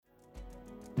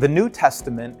The New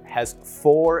Testament has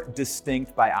 4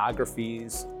 distinct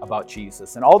biographies about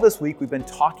Jesus. And all this week, we've been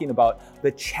talking about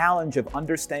the challenge of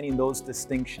understanding those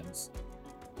distinctions.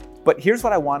 But here's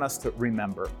what I want us to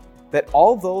remember, that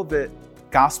although the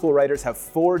gospel writers have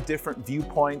 4 different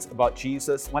viewpoints about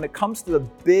Jesus, when it comes to the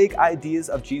big ideas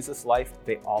of Jesus' life,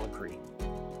 they all agree.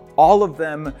 All of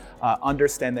them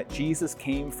understand that Jesus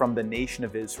came from the nation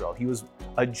of Israel. He was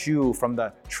a Jew from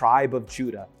the tribe of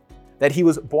Judah, that he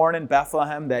was born in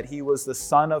Bethlehem, that he was the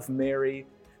son of Mary,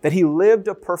 that he lived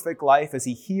a perfect life as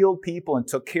he healed people and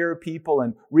took care of people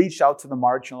and reached out to the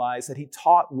marginalized, that he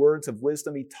taught words of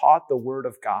wisdom, he taught the word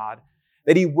of God,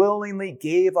 that he willingly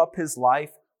gave up his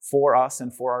life for us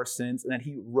and for our sins, and that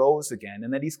he rose again,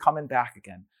 and that he's coming back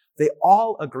again. They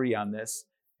all agree on this,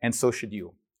 and so should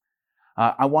you.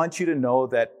 I want you to know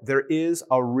that there is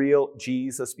a real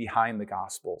Jesus behind the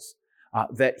Gospels,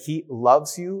 that he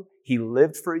loves you, he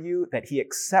lived for you, that he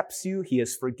accepts you, he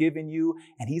has forgiven you,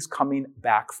 and he's coming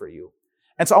back for you.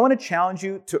 And so I want to challenge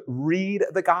you to read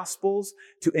the Gospels,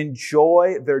 to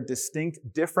enjoy their distinct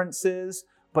differences,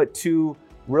 but to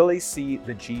really see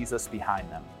the Jesus behind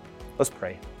them. Let's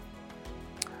pray.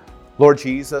 Lord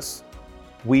Jesus,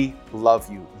 we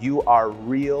love you. You are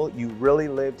real. You really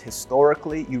lived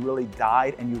historically. You really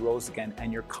died and you rose again,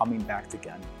 and you're coming back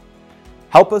again.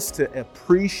 Help us to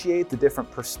appreciate the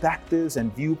different perspectives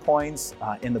and viewpoints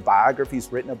in the biographies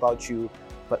written about you,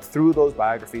 but through those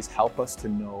biographies, help us to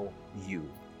know you.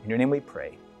 In your name we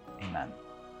pray. Amen.